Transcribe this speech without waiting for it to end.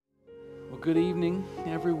Good evening,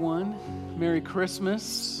 everyone. Merry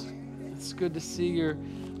Christmas. It's good to see your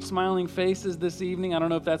smiling faces this evening. I don't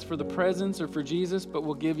know if that's for the presents or for Jesus, but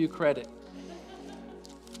we'll give you credit.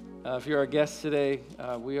 If you're our guest today,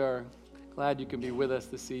 we are glad you can be with us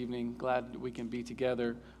this evening. Glad we can be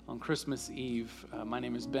together on Christmas Eve. My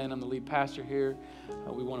name is Ben. I'm the lead pastor here.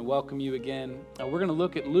 We want to welcome you again. We're going to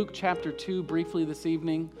look at Luke chapter 2 briefly this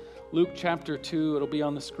evening. Luke chapter 2, it'll be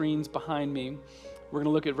on the screens behind me. We're going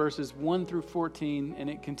to look at verses 1 through 14, and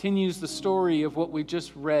it continues the story of what we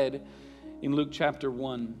just read in Luke chapter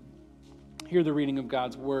 1. Hear the reading of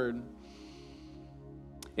God's word.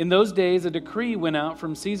 In those days, a decree went out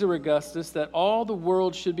from Caesar Augustus that all the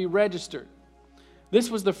world should be registered. This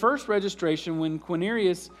was the first registration when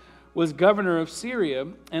Quirinius was governor of Syria,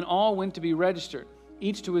 and all went to be registered,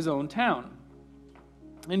 each to his own town.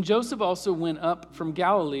 And Joseph also went up from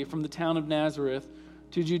Galilee, from the town of Nazareth,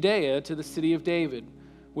 to Judea, to the city of David,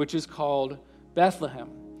 which is called Bethlehem,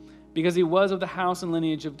 because he was of the house and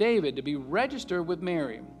lineage of David, to be registered with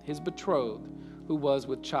Mary, his betrothed, who was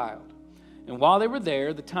with child. And while they were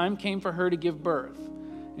there, the time came for her to give birth.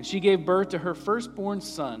 And she gave birth to her firstborn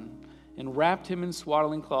son, and wrapped him in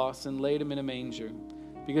swaddling cloths, and laid him in a manger,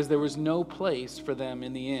 because there was no place for them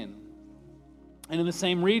in the inn. And in the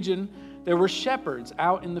same region there were shepherds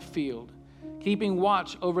out in the field, keeping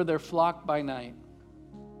watch over their flock by night.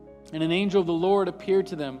 And an angel of the Lord appeared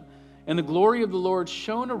to them, and the glory of the Lord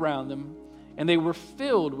shone around them, and they were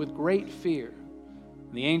filled with great fear.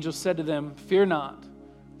 And the angel said to them, "Fear not,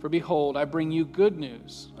 for behold, I bring you good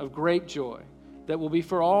news of great joy that will be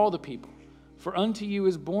for all the people. For unto you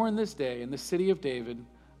is born this day in the city of David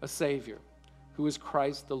a Savior, who is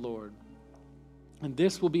Christ the Lord. And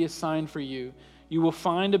this will be a sign for you. You will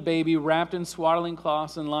find a baby wrapped in swaddling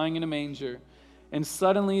cloths and lying in a manger." And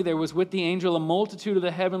suddenly there was with the angel a multitude of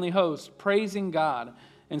the heavenly host, praising God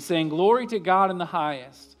and saying, "Glory to God in the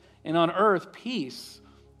highest, and on earth peace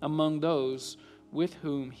among those with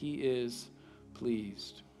whom he is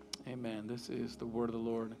pleased." Amen. This is the word of the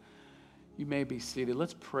Lord. You may be seated.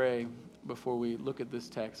 Let's pray before we look at this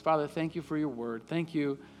text. Father, thank you for your word. Thank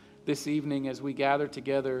you this evening as we gather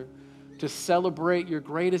together to celebrate your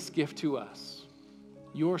greatest gift to us,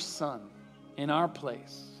 your Son, in our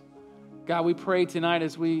place. God, we pray tonight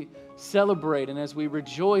as we celebrate and as we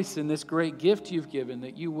rejoice in this great gift you've given,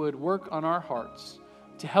 that you would work on our hearts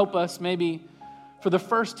to help us maybe for the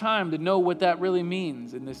first time to know what that really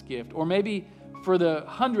means in this gift, or maybe for the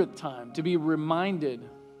 100th time to be reminded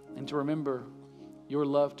and to remember your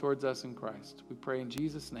love towards us in Christ. We pray in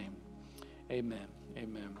Jesus' name. Amen.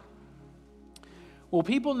 Amen. Well,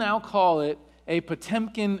 people now call it a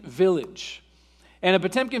Potemkin village. And a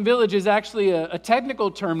Potemkin village is actually a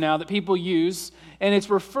technical term now that people use, and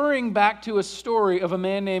it's referring back to a story of a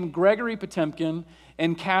man named Gregory Potemkin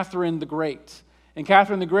and Catherine the Great. And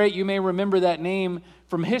Catherine the Great, you may remember that name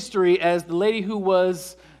from history as the lady who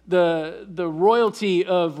was the royalty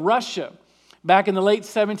of Russia back in the late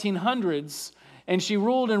 1700s. And she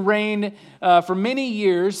ruled and reigned for many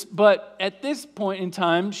years, but at this point in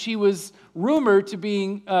time, she was rumored to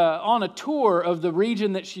being on a tour of the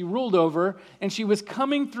region that she ruled over, and she was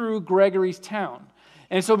coming through Gregory's town.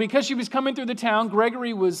 And so because she was coming through the town,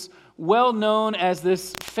 Gregory was well known as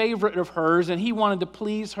this favorite of hers, and he wanted to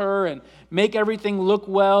please her and make everything look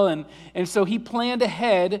well, and so he planned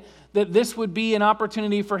ahead that this would be an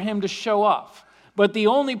opportunity for him to show off. But the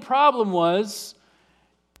only problem was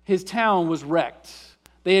his town was wrecked.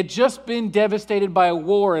 They had just been devastated by a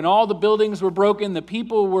war, and all the buildings were broken. The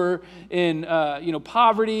people were in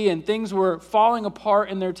poverty, and things were falling apart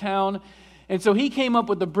in their town. And so he came up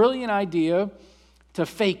with the brilliant idea to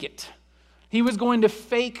fake it. He was going to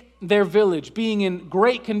fake their village being in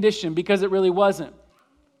great condition because it really wasn't.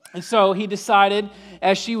 And so he decided,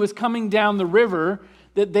 as she was coming down the river,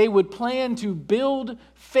 that they would plan to build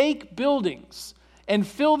fake buildings and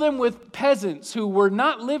fill them with peasants who were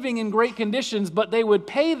not living in great conditions, but they would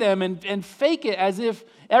pay them and fake it as if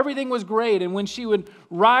everything was great. And when she would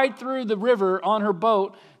ride through the river on her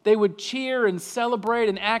boat, they would cheer and celebrate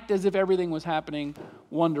and act as if everything was happening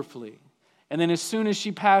wonderfully. And then as soon as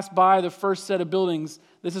she passed by the first set of buildings,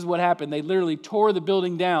 this is what happened. They literally tore the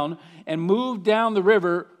building down and moved down the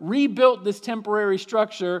river, rebuilt this temporary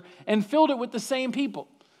structure, and filled it with the same people,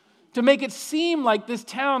 to make it seem like this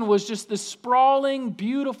town was just this sprawling,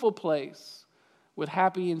 beautiful place with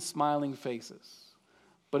happy and smiling faces.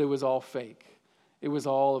 But it was all fake. It was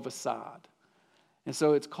all a facade. And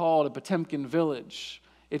so it's called a Potemkin village.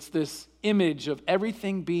 It's this image of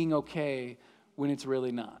everything being okay when it's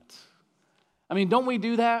really not. I mean, don't we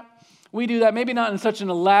do that? We do that maybe not in such an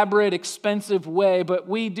elaborate, expensive way, but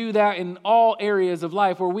we do that in all areas of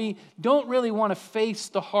life where we don't really want to face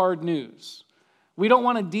the hard news. We don't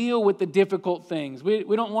want to deal with the difficult things. We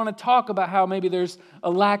don't want to talk about how maybe there's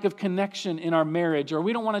a lack of connection in our marriage, or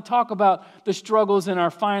we don't want to talk about the struggles in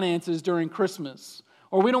our finances during Christmas,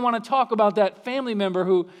 or we don't want to talk about that family member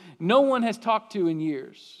who no one has talked to in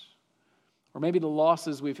years, or maybe the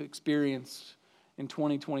losses we've experienced in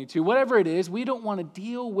 2022. Whatever it is, we don't want to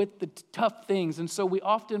deal with the tough things, and so we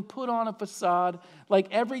often put on a facade like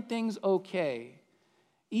everything's okay,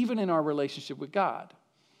 even in our relationship with God.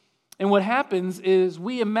 And what happens is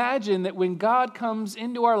we imagine that when God comes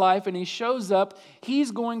into our life and He shows up,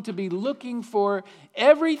 He's going to be looking for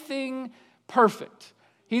everything perfect.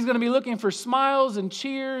 He's going to be looking for smiles and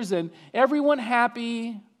cheers and everyone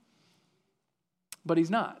happy, but He's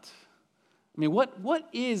not. I mean, what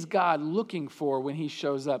is God looking for when He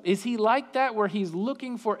shows up? Is He like that where He's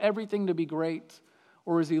looking for everything to be great?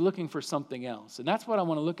 Or is He looking for something else? And that's what I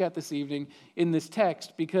want to look at this evening in this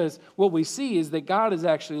text, because what we see is that God is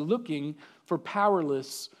actually looking for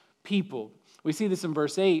powerless people. We see this in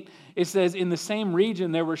verse 8. It says, "In the same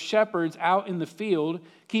region there were shepherds out in the field,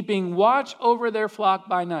 keeping watch over their flock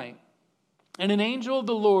by night. And an angel of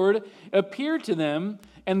the Lord appeared to them,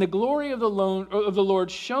 and the glory of the Lord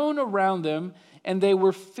shone around them, and they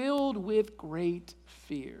were filled with great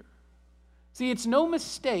fear." See, it's no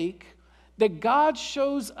mistake that God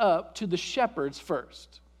shows up to the shepherds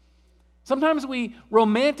first. Sometimes we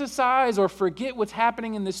romanticize or forget what's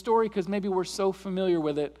happening in this story because maybe we're so familiar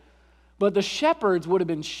with it. But the shepherds would have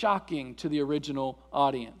been shocking to the original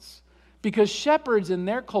audience, because shepherds in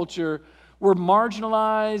their culture were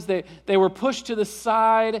marginalized. They were pushed to the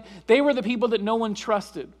side. They were the people that no one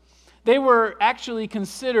trusted. They were actually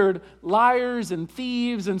considered liars and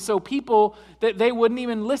thieves, and so people that they wouldn't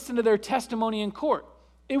even listen to their testimony in court.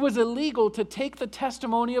 It was illegal to take the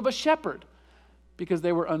testimony of a shepherd because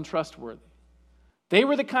they were untrustworthy. They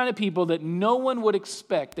were the kind of people that no one would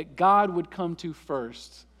expect that God would come to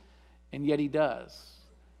first, and yet He does.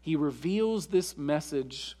 He reveals this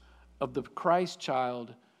message of the Christ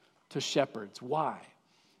child to shepherds. Why?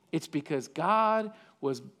 It's because God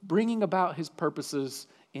was bringing about His purposes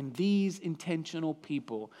in these intentional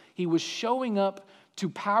people. He was showing up to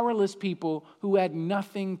powerless people who had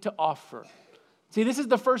nothing to offer. See, this is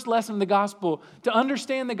the first lesson of the gospel. To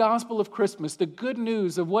understand the gospel of Christmas, the good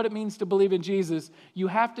news of what it means to believe in Jesus, you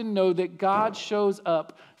have to know that God shows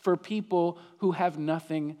up for people who have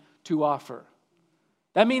nothing to offer.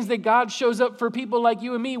 That means that God shows up for people like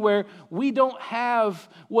you and me where we don't have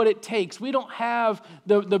what it takes. We don't have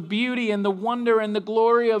the beauty and the wonder and the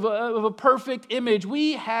glory of a perfect image.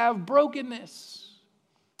 We have brokenness.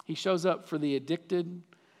 He shows up for the addicted.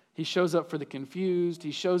 He shows up for the confused.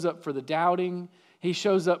 He shows up for the doubting. He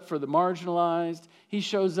shows up for the marginalized. He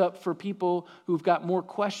shows up for people who've got more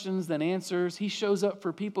questions than answers. He shows up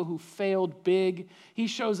for people who failed big. He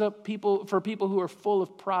shows up for people who are full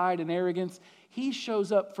of pride and arrogance. He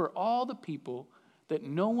shows up for all the people that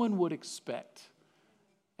no one would expect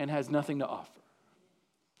and has nothing to offer.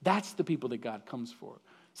 That's the people that God comes for.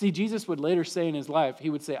 See, Jesus would later say in His life,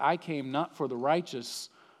 He would say, "I came not for the righteous,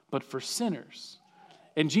 but for sinners."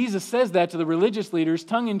 And Jesus says that to the religious leaders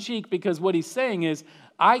tongue-in-cheek, because what He's saying is,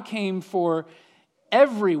 I came for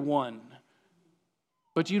everyone,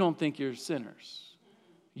 but you don't think you're sinners.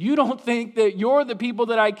 You don't think that you're the people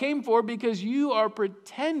that I came for because you are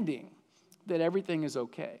pretending that everything is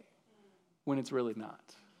okay when it's really not.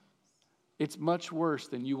 It's much worse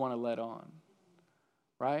than you want to let on,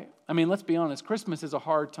 right? I mean, let's be honest. Christmas is a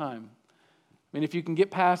hard time. I mean, if you can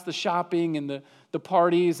get past the shopping and the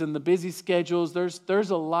parties and the busy schedules, there's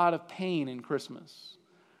a lot of pain in Christmas.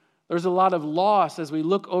 There's a lot of loss as we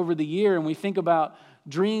look over the year and we think about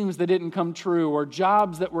dreams that didn't come true, or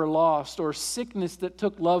jobs that were lost, or sickness that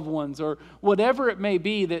took loved ones, or whatever it may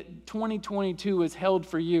be that 2022 has held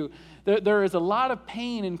for you. There is a lot of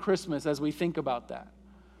pain in Christmas as we think about that.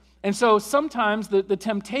 And so sometimes the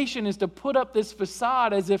temptation is to put up this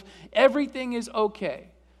facade as if everything is okay.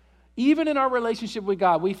 Even in our relationship with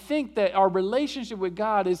God, we think that our relationship with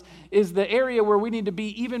God is the area where we need to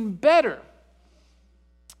be even better.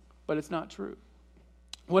 But it's not true.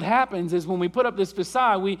 What happens is when we put up this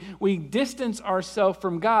facade, we distance ourselves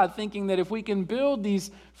from God, thinking that if we can build these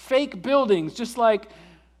fake buildings, just like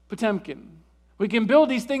Potemkin, we can build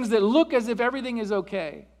these things that look as if everything is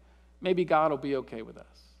okay, maybe God will be okay with us.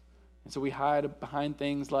 And so we hide behind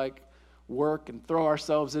things like work and throw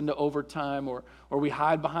ourselves into overtime, or we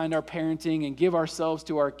hide behind our parenting and give ourselves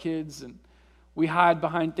to our kids. And We hide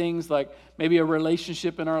behind things like maybe a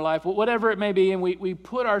relationship in our life, whatever it may be, and we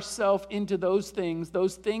put ourselves into those things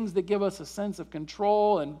that give us a sense of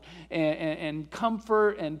control and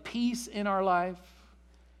comfort and peace in our life.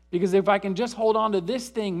 Because if I can just hold on to this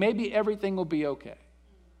thing, maybe everything will be okay.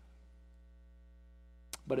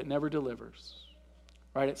 But it never delivers.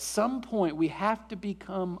 Right? At some point, we have to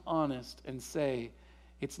become honest and say,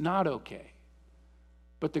 it's not okay.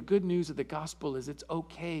 But the good news of the gospel is it's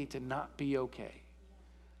okay to not be okay.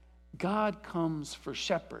 God comes for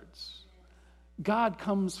shepherds. God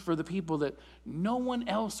comes for the people that no one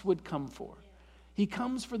else would come for. He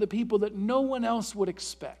comes for the people that no one else would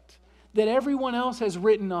expect, that everyone else has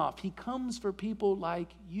written off. He comes for people like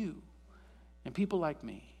you and people like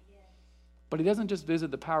me. But he doesn't just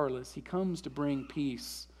visit the powerless. He comes to bring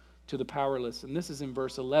peace to the powerless. And this is in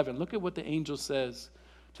verse 11. Look at what the angel says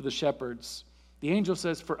to the shepherds. The angel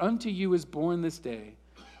says, "For unto you is born this day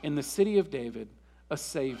in the city of David a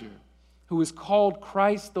Savior, who is called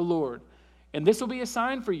Christ the Lord. And this will be a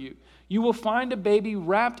sign for you. You will find a baby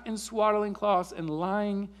wrapped in swaddling cloths and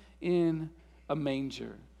lying in a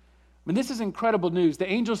manger." I mean, this is incredible news.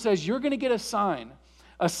 The angel says, you're going to get a sign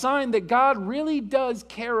that God really does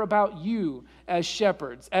care about you as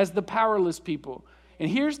shepherds, as the powerless people. And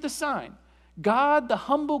here's the sign. God, the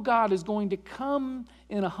humble God, is going to come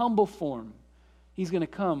in a humble form. He's going to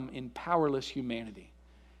come in powerless humanity.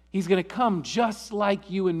 He's going to come just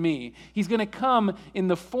like you and me. He's going to come in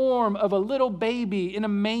the form of a little baby in a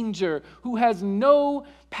manger who has no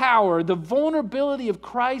power. The vulnerability of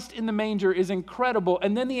Christ in the manger is incredible.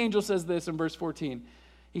 And then the angel says this in verse 14.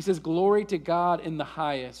 He says, "Glory to God in the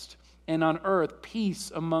highest, and on earth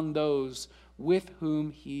peace among those with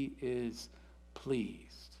whom he is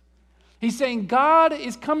pleased." He's saying God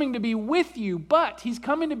is coming to be with you, but he's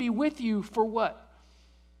coming to be with you for what?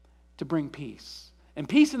 To bring peace. And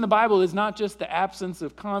peace in the Bible is not just the absence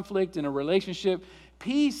of conflict in a relationship.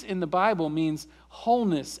 Peace in the Bible means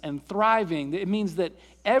wholeness and thriving. It means that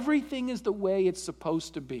everything is the way it's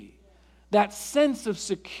supposed to be. That sense of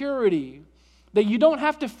security that you don't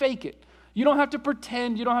have to fake it. You don't have to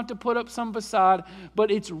pretend. You don't have to put up some facade.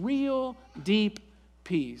 But it's real, deep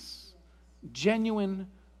peace. Genuine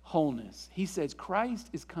wholeness. He says Christ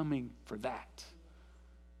is coming for that.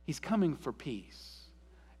 He's coming for peace.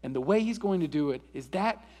 And the way he's going to do it is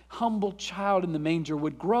that humble child in the manger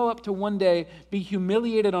would grow up to one day be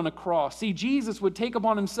humiliated on a cross. See, Jesus would take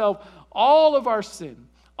upon himself all of our sin,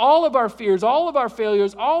 all of our fears, all of our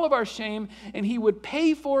failures, all of our shame, and he would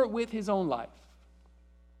pay for it with his own life.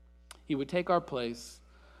 He would take our place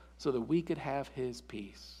so that we could have his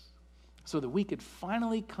peace, so that we could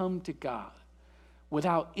finally come to God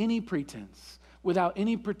without any pretense, without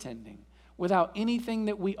any pretending, without anything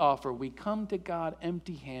that we offer. We come to God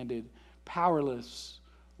empty-handed, powerless,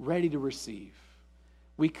 ready to receive.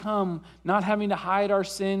 We come not having to hide our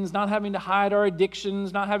sins, not having to hide our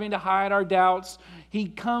addictions, not having to hide our doubts. He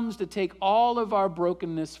comes to take all of our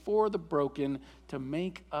brokenness for the broken to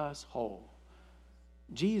make us whole.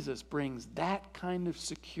 Jesus brings that kind of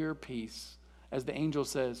secure peace, as the angel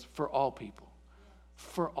says, for all people.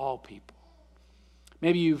 For all people.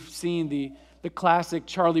 Maybe you've seen the classic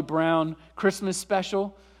Charlie Brown Christmas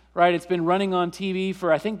special, right? It's been running on TV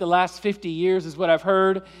for, I think, the last 50 years is what I've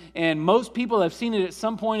heard. And most people have seen it at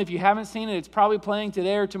some point. If you haven't seen it, it's probably playing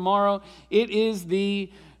today or tomorrow. It is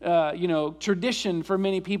the tradition for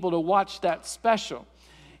many people to watch that special.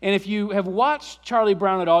 And if you have watched Charlie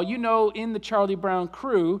Brown at all, you know in the Charlie Brown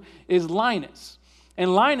crew is Linus.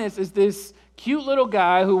 And Linus is this cute little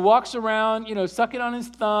guy who walks around, sucking on his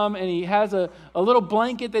thumb, and he has a little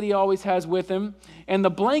blanket that he always has with him. And the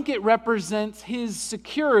blanket represents his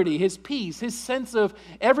security, his peace, his sense of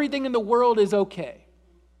everything in the world is okay.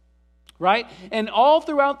 Right? And all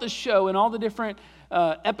throughout the show and all the different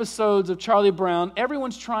episodes of Charlie Brown,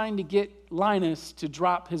 everyone's trying to get Linus to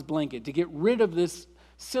drop his blanket, to get rid of this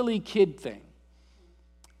silly kid thing.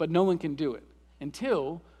 But no one can do it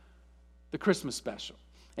until the Christmas special.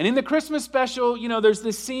 And in the Christmas special, there's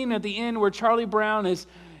this scene at the end where Charlie Brown is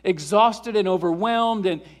exhausted and overwhelmed,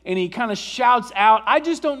 and he kind of shouts out, "I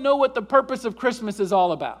just don't know what the purpose of Christmas is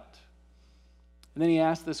all about." And then he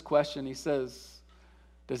asks this question. He says,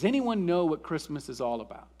 "Does anyone know what Christmas is all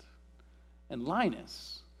about?" And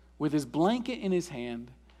Linus, with his blanket in his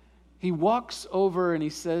hand, he walks over and he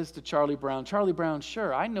says to Charlie Brown, "Charlie Brown,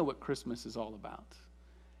 sure, I know what Christmas is all about."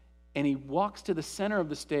 And he walks to the center of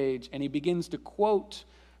the stage and he begins to quote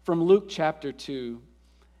from Luke chapter 2.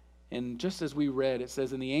 And just as we read, it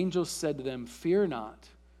says, "And the angels said to them, 'Fear not,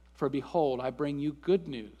 for behold, I bring you good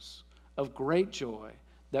news of great joy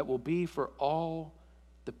that will be for all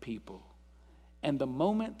the people.'" And the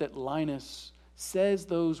moment that Linus says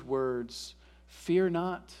those words, "Fear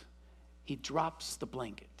not," he drops the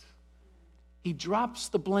blanket. He drops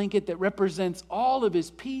the blanket that represents all of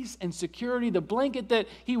his peace and security, the blanket that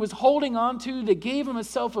he was holding on to that gave him a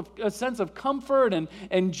sense of comfort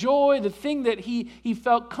and joy, the thing that he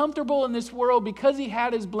felt comfortable in this world because he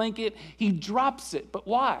had his blanket. He drops it. But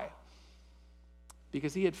why?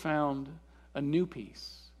 Because he had found a new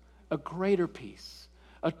peace, a greater peace,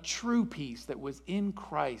 a true peace that was in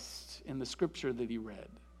Christ in the scripture that he read.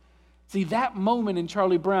 See, that moment in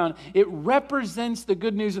Charlie Brown, it represents the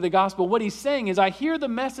good news of the gospel. What he's saying is, I hear the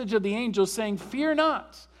message of the angel saying, fear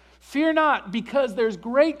not, because there's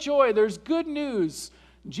great joy, there's good news.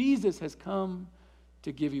 Jesus has come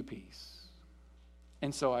to give you peace.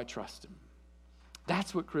 And so I trust him.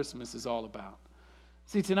 That's what Christmas is all about.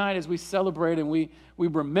 See, tonight as we celebrate and we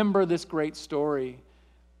remember this great story,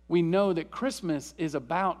 we know that Christmas is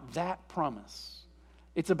about that promise.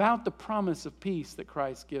 It's about the promise of peace that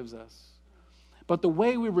Christ gives us. But the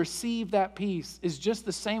way we receive that peace is just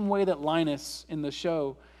the same way that Linus in the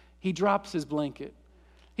show, he drops his blanket.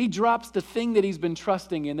 He drops the thing that he's been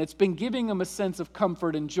trusting in, that's been giving him a sense of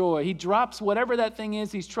comfort and joy. He drops whatever that thing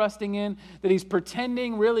is he's trusting in, that he's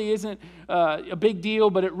pretending really isn't a big deal,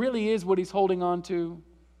 but it really is what he's holding on to.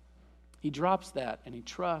 He drops that and he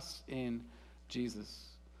trusts in Jesus.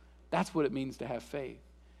 That's what it means to have faith.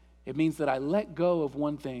 It means that I let go of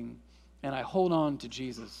one thing and I hold on to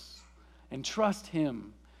Jesus and trust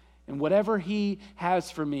him. And whatever he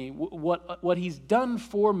has for me, what he's done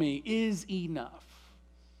for me is enough.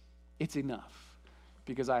 It's enough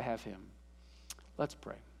because I have him. Let's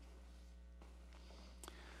pray.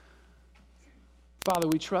 Father,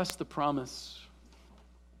 we trust the promise.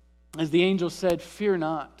 As the angel said, fear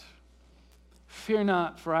not. Fear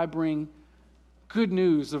not, for I bring good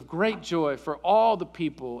news of great joy for all the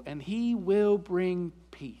people, and he will bring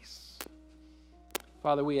peace.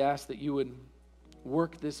 Father, we ask that you would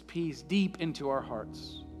work this peace deep into our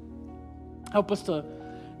hearts. Help us to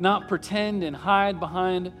not pretend and hide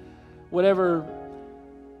behind whatever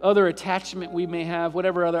other attachment we may have,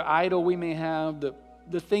 whatever other idol we may have,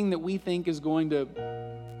 the thing that we think is going to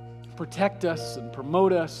protect us and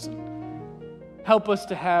promote us and help us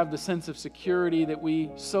to have the sense of security that we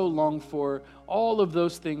so long for. All of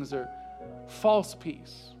those things are false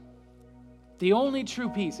peace. The only true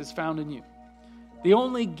peace is found in you. The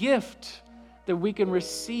only gift that we can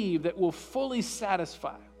receive that will fully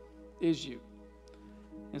satisfy is you.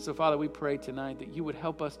 And so, Father, we pray tonight that you would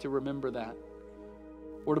help us to remember that,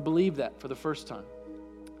 or to believe that for the first time,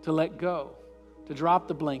 to let go, to drop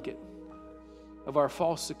the blanket of our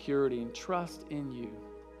false security and trust in you.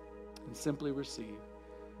 And simply receive.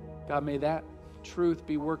 God, may that truth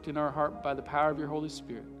be worked in our heart by the power of your Holy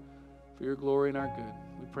Spirit for your glory and our good.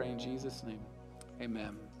 We pray in Jesus' name.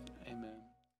 Amen.